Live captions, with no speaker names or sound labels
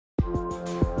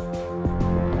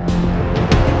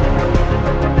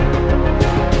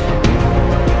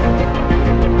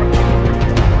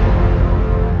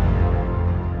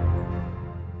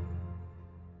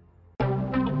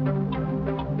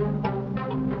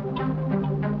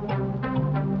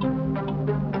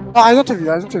Ah, I don't have you,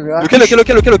 I don't have you. Lequel.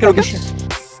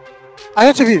 I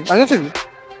don't have you.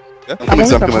 I'm coming. I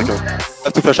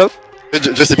Have to flash out.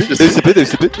 Just CP.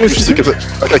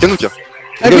 I can look here.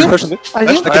 Allez, Flash on me.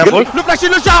 allez. Le flash et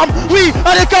le charme. Oui,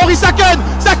 allez Kaori, Saken,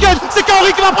 c'est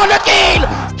Kaori qui va prendre le kill.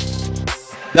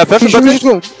 La flash, Je vais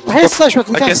jouer. Reste ça, je vais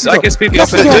te I can speed.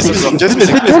 Just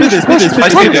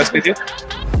speed.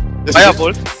 I have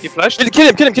ult. He flashed. Kill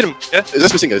him. Yeah.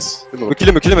 Just missing, guys. We kill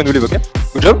him and we leave, okay?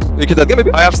 Good job. We kill that guy,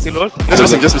 maybe? I have still ult.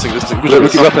 Just missing. Good job. We're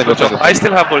fine. I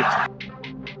still have ult.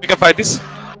 We can fight this.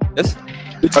 Yes.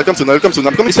 I'll come soon. I'm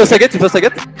coming. It was a get. Kill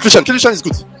Lucian is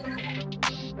good.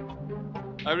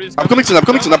 I'm coming soon.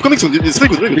 It's very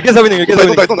good. You guys are winning. I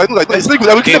don't. It's very good.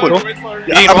 I will kill them.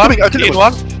 I'm coming. I'll kill them.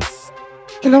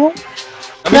 Kill him.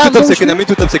 I'm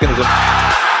into top second as well.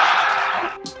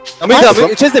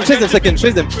 Chase them, second.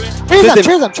 Chase them.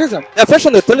 Chase them. Yeah, flash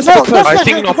on the tunnel. I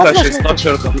think no flash is not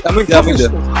sure. I'm in there.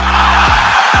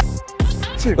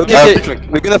 Okay,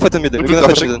 we're gonna fight on mid. Okay?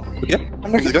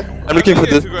 I'm looking for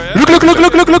the... Look! I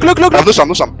have no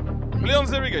charm. Play on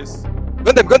Zeri, guys.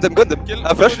 Gun them.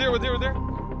 Ah, flash. We're there.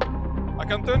 I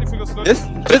can turn if we go slow. Yes,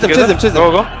 chase them.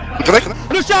 Go. Connect.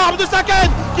 Le charme de Saken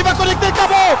qui va connecter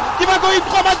Cabo, qui va go in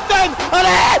from Anten.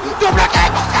 Allez, double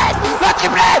kill pour Ken, la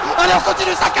triplée. Allez, on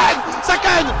continue Saken.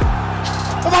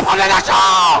 On va prendre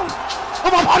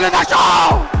le Nacho.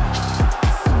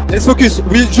 Let's focus.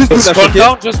 We just do Scroll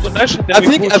down, just do dash. I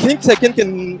think Saken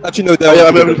can actually know that.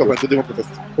 I will come.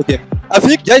 Okay. I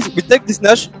think, guys, we take this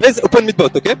Nash. Let's open mid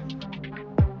bot, okay?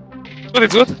 Good,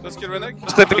 it's good. Let's kill Renek.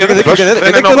 Stay together. Renek,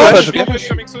 Then no flash, okay?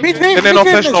 Mid, And then no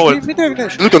flash, no ult.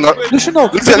 Look on that. Lucian, no.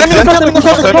 Let me no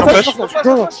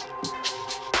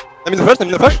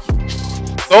flash.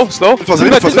 Slow. It was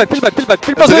Pull back.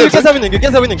 You guys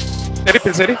are winning.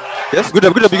 Seri. Yes, good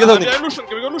job. You guys are winning. Lucian,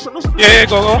 can we go Lucian? Yeah,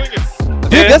 go.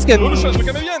 You guys can... Lucian, we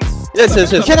can have Jens. Yes.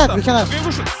 We cannot. We can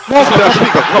Lucian.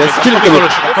 Yes, kill him.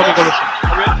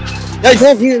 Guys,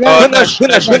 go Nash.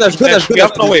 We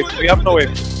have no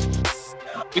wave.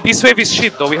 This wave is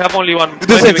shit though, we have only one. Do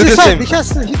the same. We can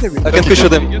still hit him. I can push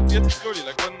them. Get it slowly,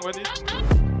 like one hit.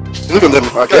 Look on them.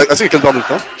 I think I can burn it,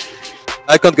 huh?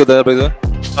 I can't go there, by the way.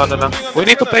 No. We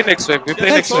need to play next wave. We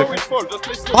play next wave. Just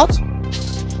play slow. What?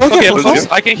 Okay, Focus.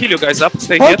 I can heal you guys up.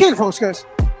 Stay here. Okay, folks, guys.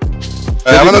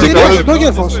 I'm No gonna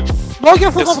game, folks. No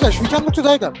game, folks, flash. We can look to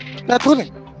diagram. They are trolling.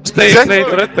 Play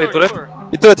turret.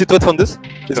 It turret from this.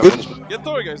 It's good. Get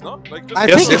Tori, guys, no? Like,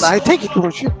 just I take it, bro.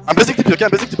 Shit. I'm basic TP, okay?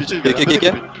 I'm basic TP.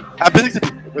 Okay. I'm basic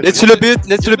TP. Let's chill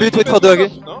a bit. Wait for the huggy.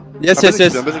 No? Yes.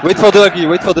 Wait for the huggy.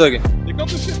 You can't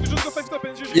do shit, we just go 5 top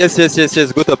and GG.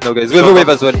 Yes. Go top now, guys. We have a wave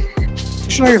as well.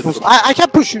 I can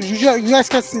push. You guys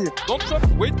can see. Don't trap,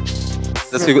 wait.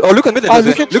 That's good. Oh, look on midland.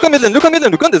 Look on midland.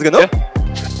 Look on this guy, no?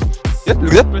 Yeah,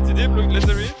 look there. Pretty deep, look, let's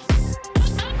hurry.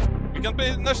 We can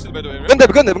play Nash still, by the way, right? Gun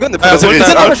them. It's in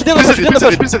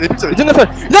the flash.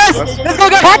 Nice! Let's go,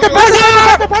 guys! Pata!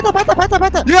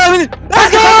 Yeah, I mean it!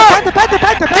 Let's go!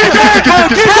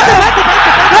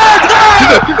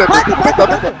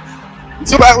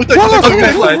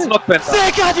 It's not bad.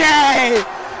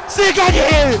 C'est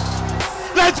gagné.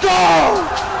 Let's go.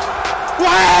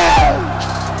 Ouais.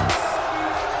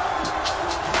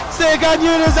 C'est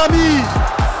gagné, les amis.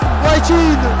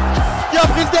 White-In qui a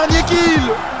pris le dernier kill.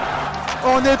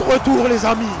 On est de retour, les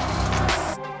amis.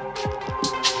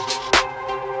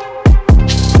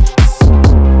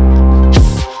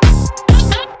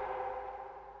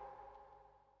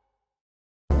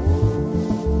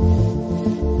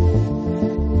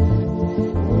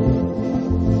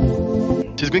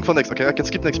 She's going for next, okay? I can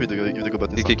skip next mid if they go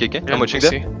button. Okay. I'm watching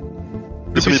there.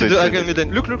 Look.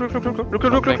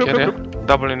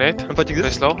 Double in 8. I'm fighting Very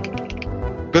this. slow.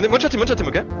 Gun him. One shot him,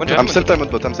 okay? I'm same time on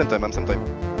bot, I'm same time.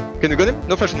 Can you gun him?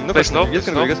 No flash him. You guys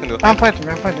can go. I'm fighting.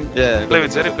 Yeah. Play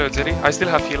with Zeri. I still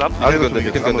have heal up.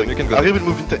 You can gun them. Harry will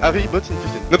move in Harry bot in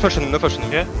 15. No flash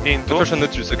him. Yeah, in No 2. flash on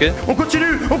Nautilus, okay? On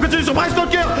continue sur Bryce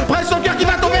Stalker qui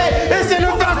va tomber. Et c'est le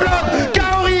first blood.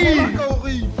 Kaori.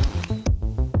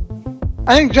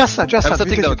 I think just that. I'm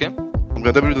setting down, okay? I'm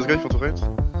gonna W this guy for the right.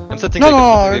 I'm setting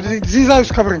No, Ziza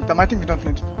is covering them. I think we don't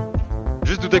need.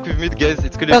 Just do deck with mid, guys.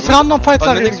 It's clear. That's random fights.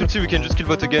 On the next ulti, we can just kill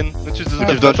bot again. Nautilus doesn't If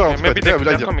have don't, Maybe they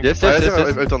are coming. Yes. I'll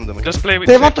turn them. Just play with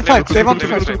They Zeri. want to fight. Play with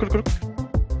Zeri.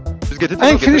 Just get it. I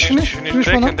think finish Finish one.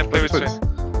 Drake and then play with Zeri.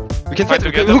 We can fight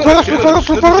together. Look for us.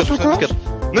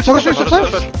 No, Flash.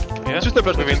 Yeah, just no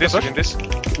flash. we win this.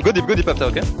 Go deep after,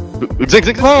 okay?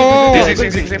 Exec. Oh. Give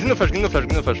no flash.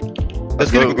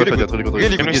 That's really good.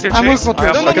 Can we still I'm chase? also No.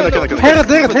 Herod,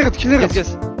 kill Herod.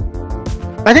 Yes.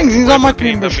 I think these are my In the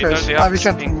team middle, guys. they have We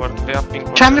can. pink ward. They have pink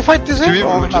ward. Can we fight this? Oui,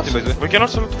 Or oui, not? We can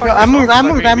also fight. Yeah, I'm moving, I'm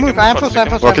moving, I'm moving. I am first, I am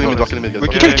first. Walk in the mid, walk in the mid,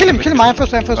 guys. Kill him, I am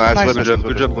first, I am first. Ah, Nice. c'est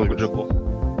Good job, bro. Good job, bro.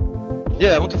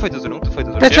 Yeah, I want to fight as well. I want to fight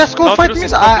as well. Let's just go Not fight using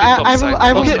this. complete I will,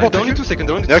 I will Okay, spot they're only you. 2 seconds.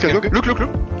 They're only 2 Yeah, okay, seconds. go, Look.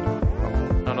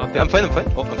 No, no, I'm fine.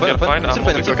 Oh, I'm fine. You're fine, I'm still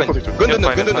I'm fine. okay. Go You're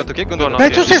not, fine, go not, okay? Go not.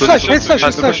 Let's just say slash, let's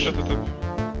slash.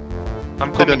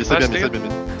 I'm C'est bien coming mis, c'est bien fast mis, here. c'est bien mis.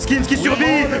 Skins qui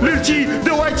survit, l'ulti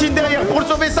de White derrière pour le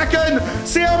sauver Saken.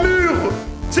 C'est un mur.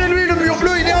 C'est lui le mur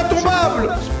bleu, il est intombable.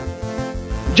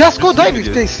 Just go dive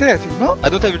if they say, I think, no? I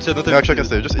don't have ulti, I don't have Yeah, ulti. chacun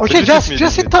save. Okay,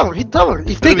 just hit tower, hit tower.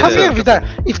 If they come here with that,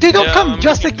 if they don't come,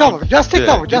 just take tower, just take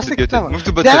tower, just take tower. Move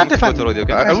to bot They are side, not move to bot defending. already,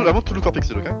 okay? I want to look our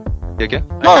pixel, okay? Okay?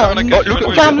 No, look,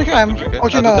 okay, I'm looking, I'm Okay, okay,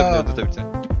 I don't no. have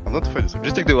ulti. I'm not afraid of this.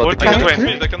 Just take the ward. Ult, take I the can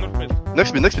ward. wait. I can ult mid.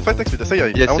 Next mid, fight next mid. Say I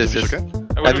Yes, want to yes, fish, yes. okay?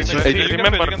 I will Have ult you mid. seen- You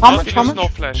Remember, can How not much, use how much? no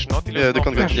flash, not use Yeah, no they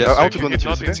can't flash. go. Yeah, I want to go on If the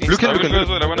not, okay? it's Look I at will look go at as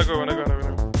well, I wanna go.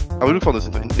 I will look for this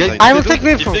in Guys, I will take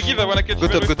wave If they first. give, I wanna catch. Go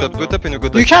top, go top, go top and you go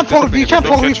top. You can't fall, you can't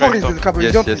fall Okay, before try this, top. Cabo, you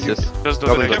Yes, don't. yes, yes. Just do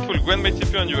Ah, the ouais, rest. Careful, Gwen may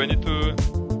TP on you. I need to.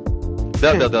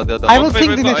 There. I will Wait, ping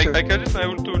wait, the no, next I can just. I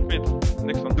will to ult mid.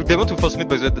 Next one. Look, they want to force mid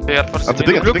by the way. They are first. I'm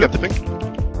tipping, Look, I'm tipping.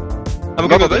 I'm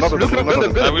No, going no, guys. no, Look, no, no,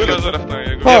 no, go I will go them. as well after.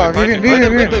 I go. Oh,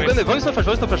 Vivian. Voice no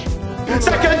flash.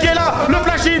 Saken qui est là, le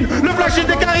flash-in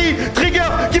des carry, Trigger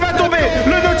qui va tomber,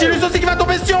 le Nautilus aussi qui va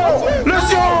tomber, Sion,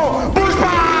 bouge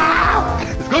pas.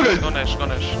 Let's go guys. Go Nash, go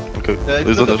Nash. Okay. It's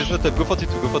There's not no up, it's not up. Go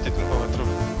 42, go 42. Oh, true.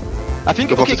 I think,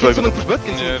 Go okay, 42, can someone push bot?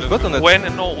 Can Yeah, someone push bot or not? When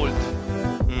and no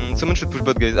ult. Someone should push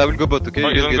bot guys. I will go bot, okay? Oh,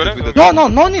 You you guys don't get go it with there?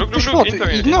 that. No need Look, push look, bot.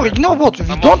 intervene. Ignore bot. I'm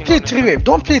Don't walking play on 3-wave,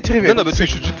 don't play 3-wave. No, but we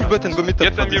should just push bot and go mid top.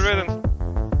 Get them, be ready.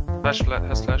 Flash,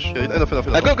 has flash. Okay, enough. Go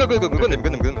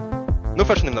them. No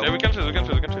flash him now. Yeah, we can chase. You're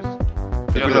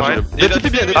Good fine. job. They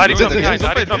TP behind. Ari from They behind,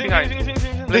 Ari from Finish, behind.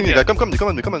 finish.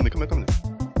 Come on me.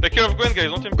 Take care of Gwen, guys.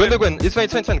 Don't team. Gwen. It's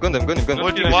fine. Go them.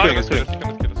 Ult in He's one. killing us. He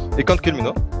cannot kill us. He can't kill me,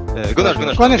 no? Go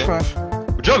Nash. Punish okay? first.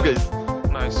 Good job guys.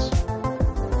 Nice.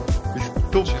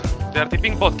 Top. They are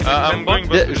tipping bot. Can you I'm defend bot? going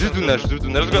bot. Yeah, just do Nash. Just go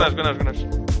Nash.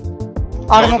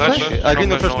 Are you No not flash. flash? I agree,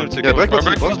 no flash, No, no no. check. Yeah, break bot.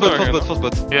 Force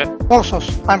bot. Yeah. Force,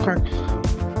 I'm coming.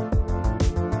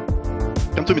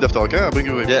 Come to mid after, okay? I'll bring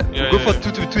you away. Yeah, Yeah, go yeah, for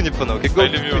yeah. 2 nip for now, okay? Go I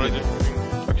leave you 2 already. nip.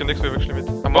 Okay, next wave actually mid.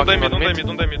 I'm Don't die walking me, on don't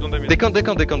mid. die me. They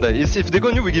can't die. If they go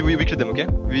new, we kill them, okay?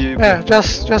 Yeah,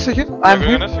 just take it. I'm We're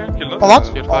here. gonna see, kill A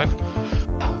lot? You're fine.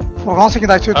 For 1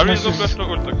 second I took I will no flash, no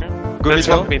ult, okay? Go Let's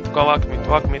mid now. walk mid. Go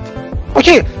walk mid.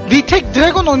 Okay, we take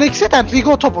Dragon on exit and we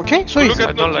go top, okay? So Look easy. at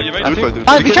I don't Naughty, like he it. might Do it, be- do it.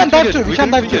 Ah, we can dive too, we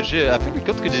can dive too. Yeah, I think we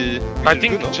got really... I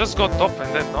think just go top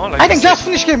and then no. Like I think this. just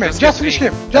finish game, man. Just Just get finish three.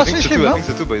 game. Just finish game, I no? think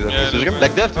so too, by the way. Yeah, that's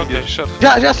Like that, Okay, sure.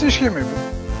 Just finish game, man.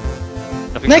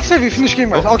 Next time we finish game,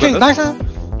 guys. Oh, Okay, good. nice.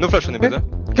 No flash on him, Okay.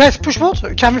 Guys, push board.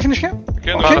 Can we finish game?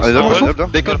 Okay, no Okay. flash. Allez, Bon, là, bon.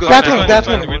 là. They can't go. That Fine, one, fine, that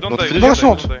fine, one. we don't Don't die, finish we it.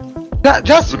 don't die.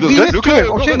 Just Look, we look, need look, 12,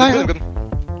 okay? Nice.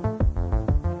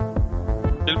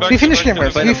 Kill back, We finish kill game,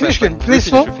 back, guys. kill We back. finish game. We Please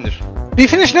slow. finish. We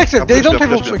finish next time. They Push, don't have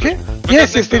push, ults, push, okay? Look Yes,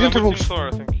 at yes, they next don't have time, ults. Team Thor,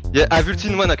 I think. Yeah, I've ulti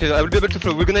in one, okay? I will be able to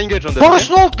flow. We're gonna engage on that. Force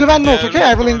note, Gwen note, okay?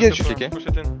 I will engage. Okay. Push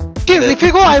it in. Kill, if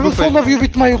you go, I will Go for it. follow you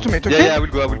with my ultimate, Yeah, okay? I will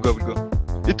go.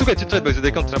 It's too bad, but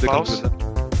they can't do Pause. that.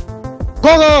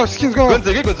 Go, skins, go. Go on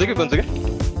Zege.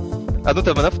 I don't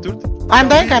have enough to ult. I'm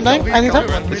dying. I need help.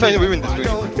 It's fine, we win this way.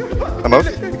 I'm out.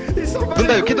 Don't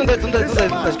die, okay? Don't die.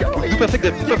 Do perfect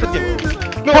game. Perfect game.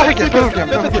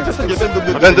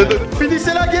 Done.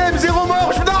 Finissez la game, 0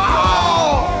 mort,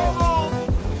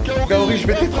 Kaori, je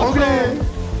vais t'étrangler.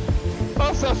 Oh,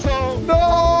 ça sent.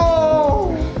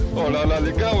 Non. Oh là là,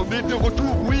 les gars, on est de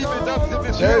retour. Oui, mesdames et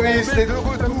messieurs, Eh oui, on est de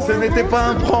retour. ce n'était pas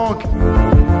un prank.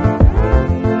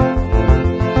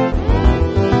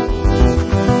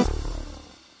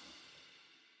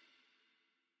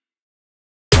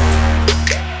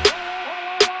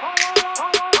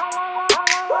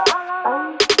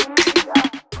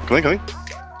 Coming.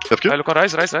 Left Q. Look,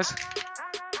 rise.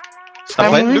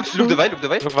 I'm fine. I'm Look the vibe.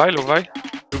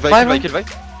 Look, Vi. Kill Vi.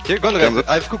 Okay, go on, guys.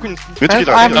 I have cocoon. Mid to kill.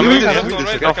 I'm I'm moving, moving, I'm I'm moving.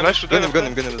 moving. flash. Gun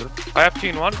him. I have key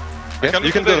in one. Yeah, can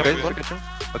you can do go, that, guys. okay.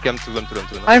 Okay, I'm two.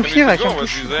 I'm Can here, we I go? can Was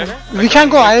push. he there? We can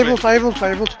go, I will.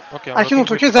 Okay, I can looking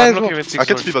ult, okay? with- There I'm is looking ult. with I six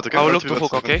can ult. speed bot, okay? I will I look can to speed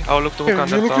hook, bot. okay? I will look to hook Okay,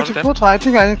 under you look tower to then. pivot, I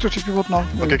think I need to TP bot now.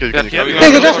 Okay, you Yeah, can. yeah,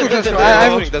 Okay, just I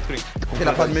will. Il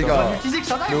a pas de méga.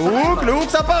 Le hook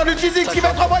ça part, l'utilise qui va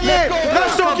être envoyé.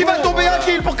 Racho qui va tomber un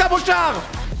kill pour Cabochard.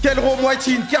 Quel Rome White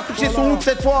qui a touché son hook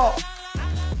cette fois.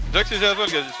 Jax is here as well,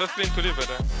 guys. It's first lane to leave, but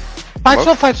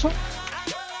Fight so.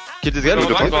 Kill this guy. Look,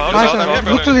 Look, look, Nice,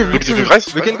 good to leave, Look, good to if you leave.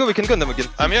 rise. we can go them again.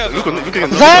 I'm here. Look again.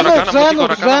 Zayanot.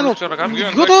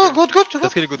 Good.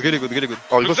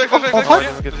 Oh, you Look, go.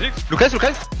 Jax. Lucas,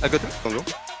 I got him. Don't go.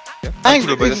 Yeah. Thanks,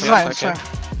 Too low, boys. it's fine.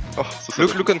 Oh,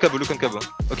 Look on cabo, look on cabo.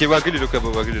 Ok, waggle le cabo,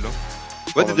 waggle le.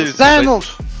 What did they use? Zion ult.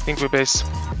 I think we base.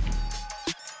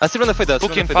 Ah, c'est l'on a fait that.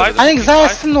 Look in 5. I think Zion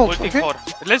still ult, Ulting okay? 4.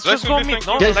 Let's just go mid,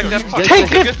 no? Guys, Like they're guys, Take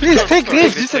rift, please, take Take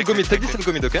rift. this and go mid, take this and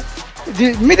go mid, okay?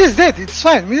 The mid is dead, it's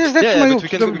fine. Mid is dead to Yeah, my but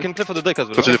ult. we can play for the deck as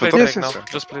well. Continue, play continue. deck now. Yes,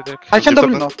 yes. Just play deck. I can double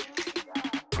now.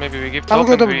 Maybe we give I will top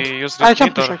go and double. we use I the can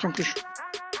mid push, or... I can push.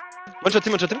 One shot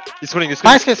him, he's rolling, he's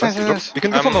Nice case, nice, nice. You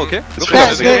can go for more, okay? Go for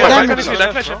Yeah, more. yeah, I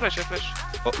flash.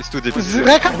 Oh, it's too deep.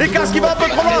 Et Casse qui va un peu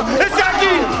trop loin. Et c'est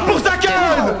acquis pour Saken.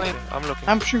 I'm looking.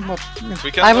 I'm pushing bot. We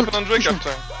I can will open on Drake push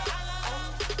after.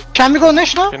 Can we go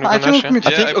Nash now? Can we go I can Nash, ult mid.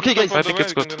 I think, okay guys, I think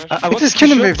it's good. I It want is to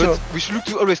killing push wave up, though. but we should look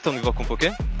to always turn with our comp,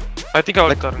 okay? I think I will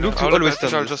Like, turn. look to I'll always I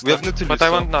think turn. I'll just We have turn. not to But lose, I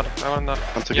so. want not. I want not.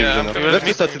 I'm taking Yeah, Vision. We have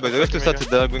to start it, by the way. We have to start it,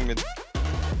 they're going mid.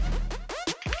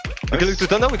 We can look to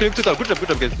turn now, we can look to turn. Good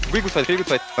job guys. Very good fight.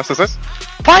 Nice, nice.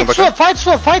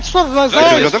 Fight swap, Zion.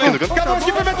 Zion. Cabo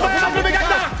qui peut mettre un le méga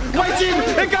kill. White team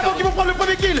et Cabo qui vont prendre le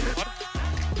premier kill.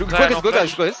 Look, Yeah, go no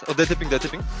guys. Oh, they're tipping.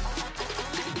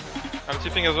 I'm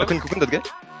tipping as I well. can cook on that guy.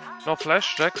 No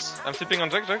flash, Jax. I'm tipping on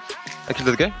Jax. I killed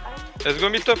that guy. Let's go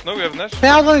mid top, no? We have Nash. They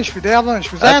have one HP, they have one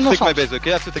HP. I Zion have no to take my sound. base, okay?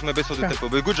 I have to take my base for the tempo.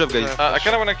 But good job guys. I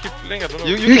kinda wanna keep playing, I don't know.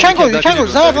 You can go,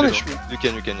 Zion one HP. You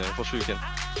can, yeah, for sure you can.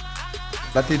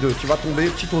 La T2, tu vas tomber,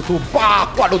 petit auto. Bah,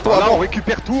 pas l'auto avant. on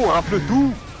récupère tout, on rafle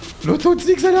tout. L'auto de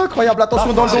Ziggs elle est incroyable,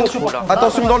 attention dans le dos.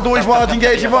 Attention dans le dos, ils vont hard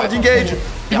engage,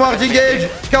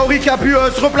 Kaori qui a pu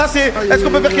se replacer. Est-ce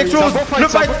qu'on peut faire quelque chose? Le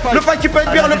fight qui peut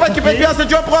être bien, c'est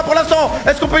du 1 pour 1 pour l'instant.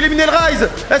 Est-ce qu'on peut éliminer le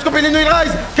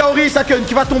Rise? Kaori, Saken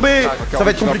qui va tomber. Ça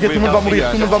va être compliqué, tout le monde va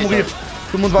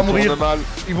mourir.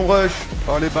 Ils vont rush.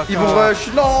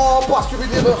 Non, pas sur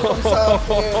une erreur comme ça.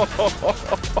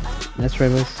 Let's try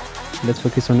this. Let's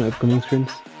focus on upcoming streams.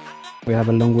 We have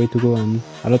a long way to go and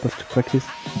a lot of to practice.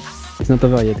 It's not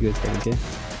over yet guys, okay?